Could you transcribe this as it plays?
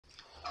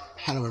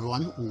Hello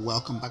everyone,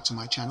 welcome back to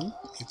my channel.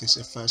 If this is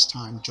your first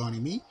time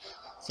joining me,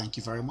 thank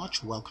you very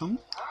much, welcome.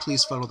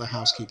 Please follow the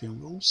housekeeping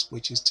rules,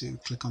 which is to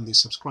click on the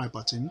subscribe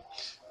button,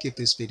 give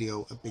this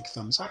video a big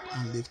thumbs up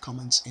and leave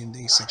comments in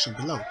the section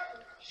below.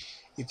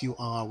 If you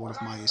are one of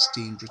my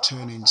esteemed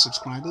returning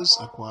subscribers,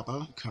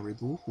 Akwaba,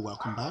 Karibu,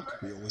 welcome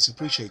back, we always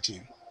appreciate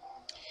you.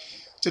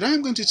 Today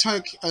I'm going to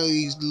take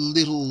a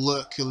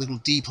little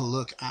deeper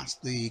look at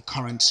the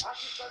current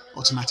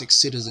automatic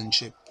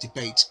citizenship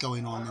debate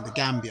going on in the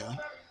Gambia.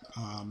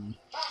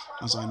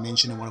 As I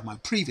mentioned in one of my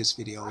previous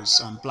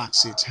videos,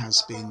 Blacksit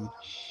has been,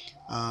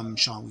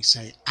 shall we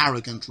say,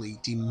 arrogantly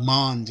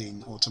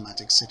demanding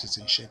automatic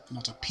citizenship,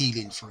 not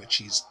appealing for it,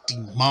 she's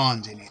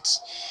demanding it.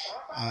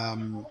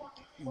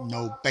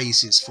 No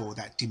basis for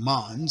that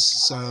demand,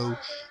 so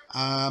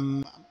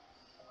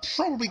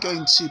probably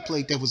going to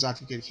play devil's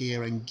advocate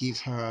here and give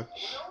her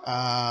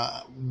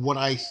what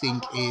I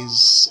think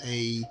is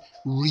a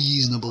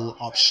reasonable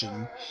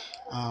option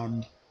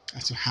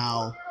as to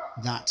how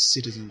that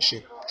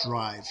citizenship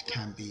drive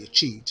can be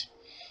achieved.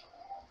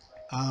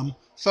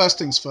 First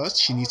things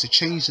first, she needs to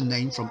change the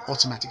name from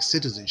automatic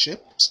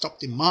citizenship, stop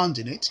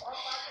demanding it,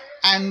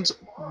 and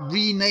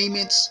rename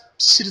it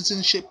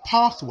citizenship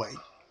pathway.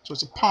 So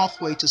it's a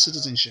pathway to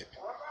citizenship.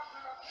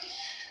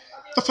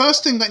 The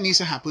first thing that needs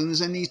to happen is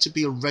there needs to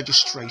be a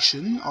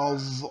registration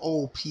of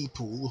all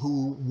people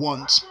who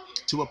want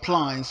to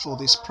apply for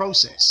this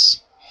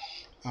process.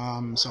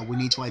 So we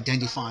need to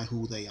identify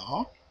who they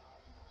are.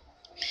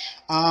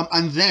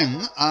 And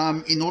then,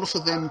 in order for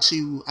them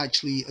to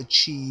actually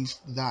achieve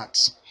that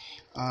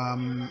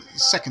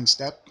second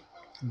step,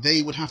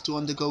 they would have to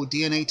undergo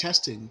DNA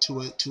testing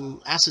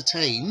to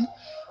ascertain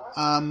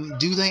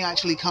do they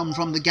actually come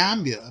from the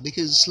Gambia?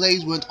 Because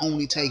slaves weren't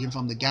only taken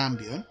from the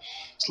Gambia.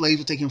 Slaves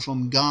were taken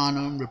from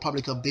Ghana,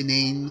 Republic of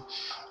Benin,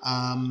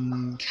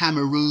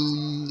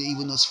 Cameroon,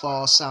 even as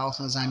far south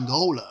as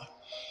Angola.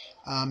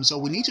 So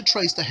we need to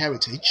trace the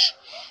heritage.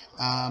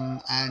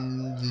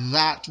 And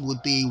that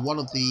would be one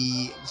of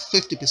the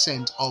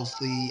 50% of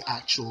the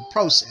actual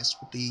process,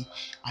 would be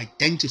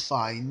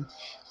identifying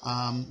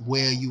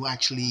where you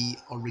actually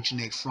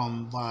originate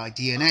from via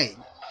DNA.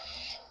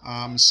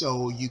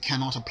 So you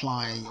cannot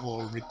apply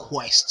or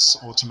request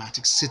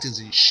automatic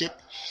citizenship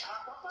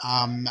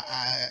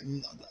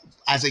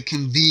as a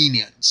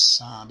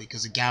convenience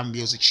because the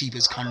Gambia is the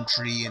cheapest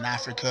country in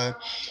Africa,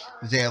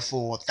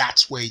 therefore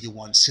that's where you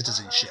want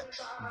citizenship.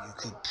 You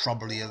could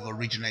probably have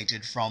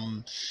originated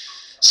from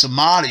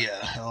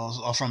Somalia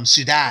or from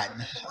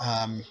Sudan,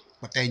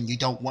 but then you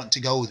don't want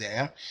to go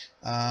there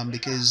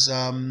because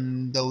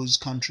those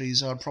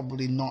countries are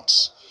probably not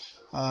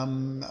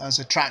as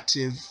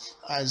attractive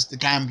as the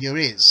Gambia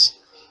is.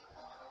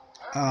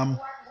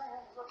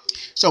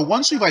 So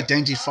once we've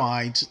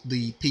identified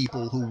the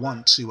people who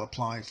want to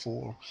apply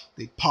for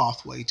the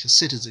pathway to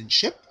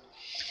citizenship,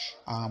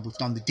 we've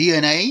done the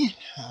DNA,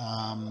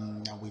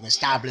 we've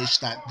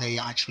established that they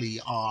actually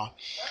are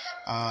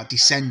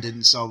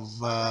descendants of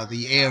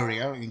the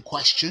area in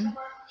question,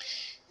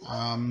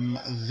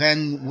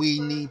 then we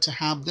need to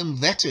have them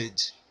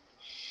vetted.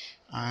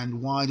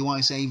 And why do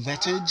I say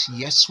vetted?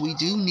 Yes, we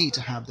do need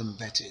to have them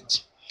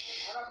vetted.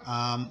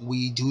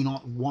 We do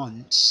not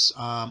want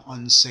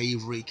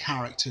unsavory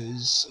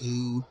characters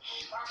who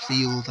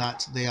feel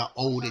that they are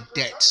owed a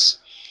debt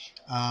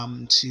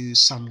to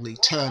suddenly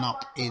turn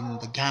up in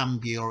the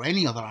Gambia or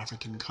any other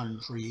African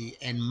country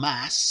en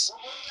masse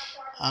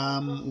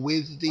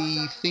with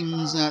the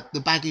things that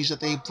the baggage that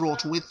they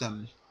brought with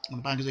them, or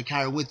the baggage they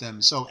carry with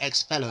them. So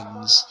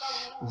ex-felons,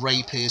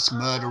 rapists,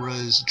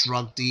 murderers,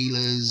 drug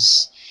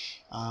dealers,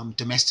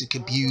 domestic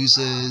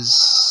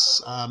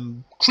abusers,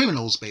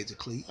 criminals,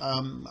 basically.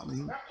 I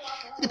mean,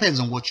 it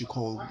depends on what you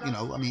call,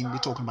 I mean, we're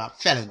talking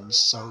about felons,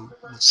 so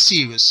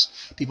serious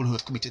people who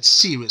have committed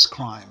serious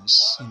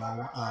crimes,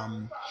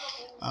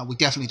 we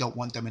definitely don't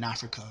want them in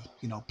Africa,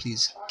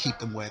 please keep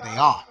them where they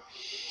are.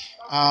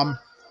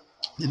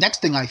 The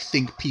next thing I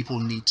think people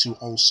need to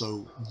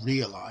also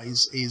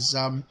realize is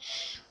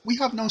we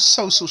have no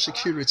social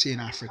security in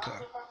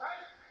Africa.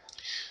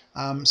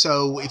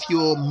 So if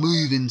you're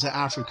moving to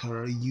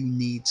Africa, you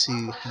need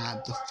to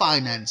have the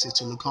finances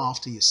to look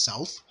after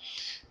yourself,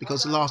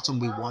 because the last thing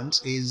we want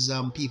is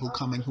people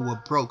coming who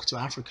are broke to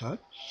Africa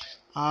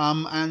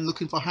and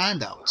looking for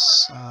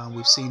handouts.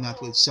 We've seen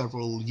that with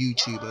several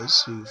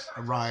YouTubers who've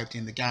arrived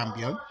in the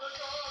Gambia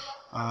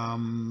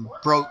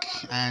broke,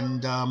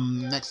 and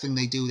next thing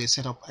they do, they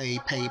set up a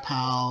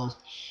PayPal,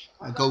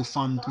 a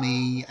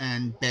GoFundMe,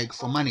 and beg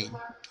for money.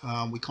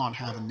 We can't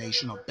have a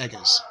nation of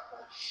beggars.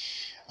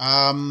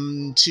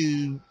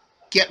 To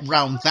get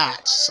around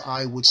that,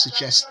 I would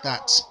suggest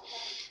that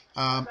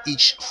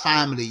each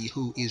family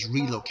who is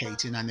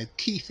relocating, and the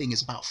key thing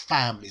is about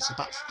families,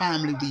 about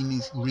family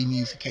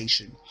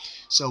reunification.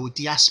 So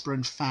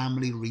Diasporan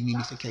Family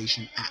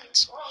Reunification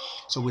Act.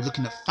 So we're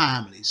looking at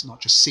families, not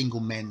just single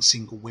men,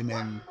 single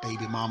women,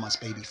 baby mamas,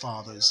 baby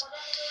fathers.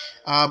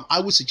 I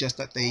would suggest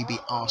that they be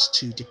asked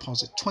to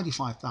deposit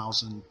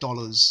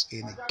 $25,000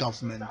 in a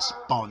government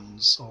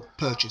bonds or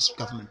purchase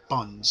government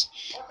bonds,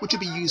 which would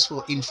be used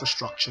for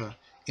infrastructure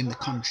in the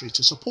country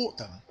to support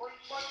them.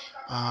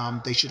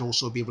 They should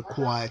also be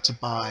required to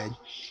buy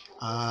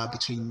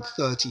between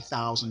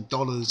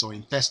 $30,000 or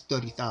invest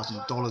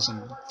 $30,000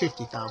 and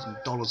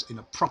 $50,000 in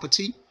a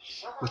property,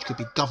 which could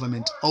be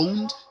government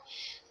owned,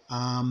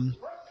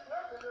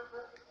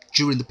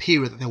 during the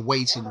period that they're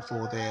waiting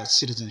for their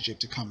citizenship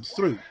to come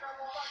through.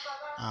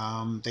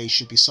 They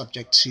should be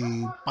subject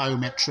to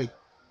biometric,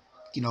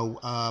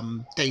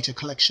 data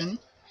collection,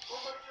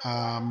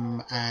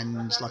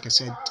 and like I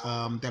said,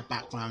 their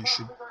background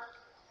should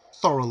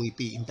thoroughly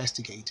be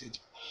investigated.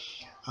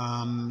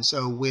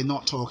 So we're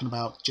not talking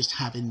about just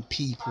having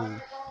people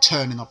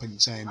turning up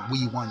and saying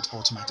we want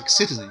automatic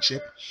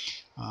citizenship.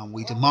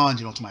 We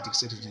demand an automatic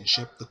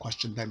citizenship. The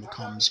question then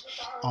becomes,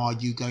 are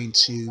you going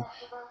to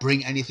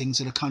bring anything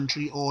to the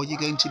country, or are you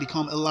going to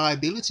become a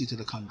liability to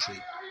the country?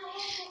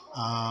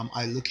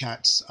 I look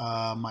at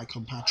my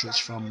compatriots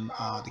from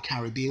the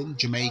Caribbean,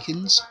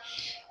 Jamaicans.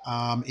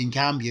 In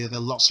Gambia, there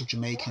are lots of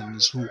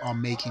Jamaicans who are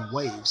making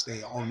waves.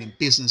 They are owning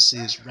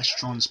businesses,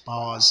 restaurants,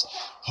 bars,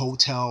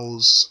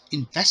 hotels,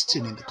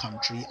 investing in the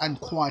country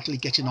and quietly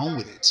getting on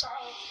with it.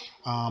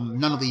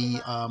 None of the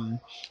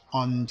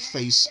on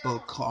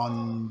Facebook,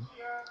 on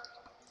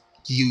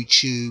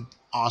YouTube,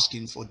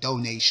 asking for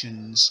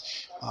donations,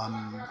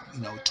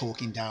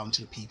 talking down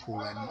to the people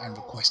and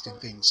requesting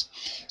things.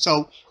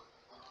 So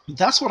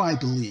that's what I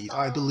believe.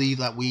 I believe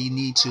that we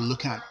need to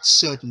look at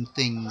certain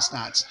things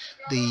that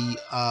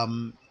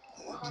the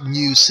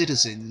new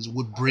citizens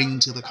would bring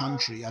to the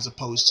country, as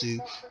opposed to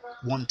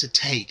want to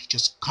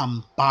just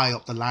come buy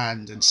up the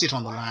land and sit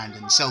on the land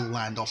and sell the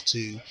land off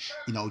to,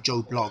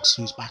 Joe Bloggs,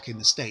 who's back in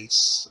the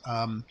States.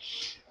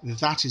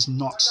 That is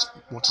not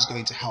what is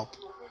going to help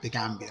the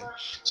Gambia.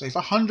 So if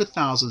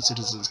 100,000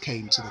 citizens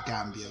came to the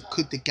Gambia,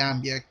 could the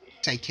Gambia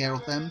take care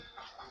of them?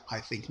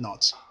 I think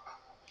not.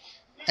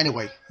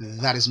 Anyway,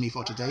 that is me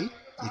for today.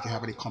 If you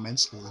have any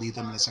comments, leave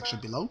them in the section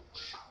below.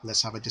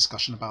 Let's have a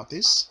discussion about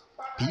this.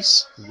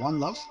 Peace, one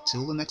love,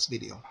 till the next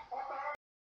video.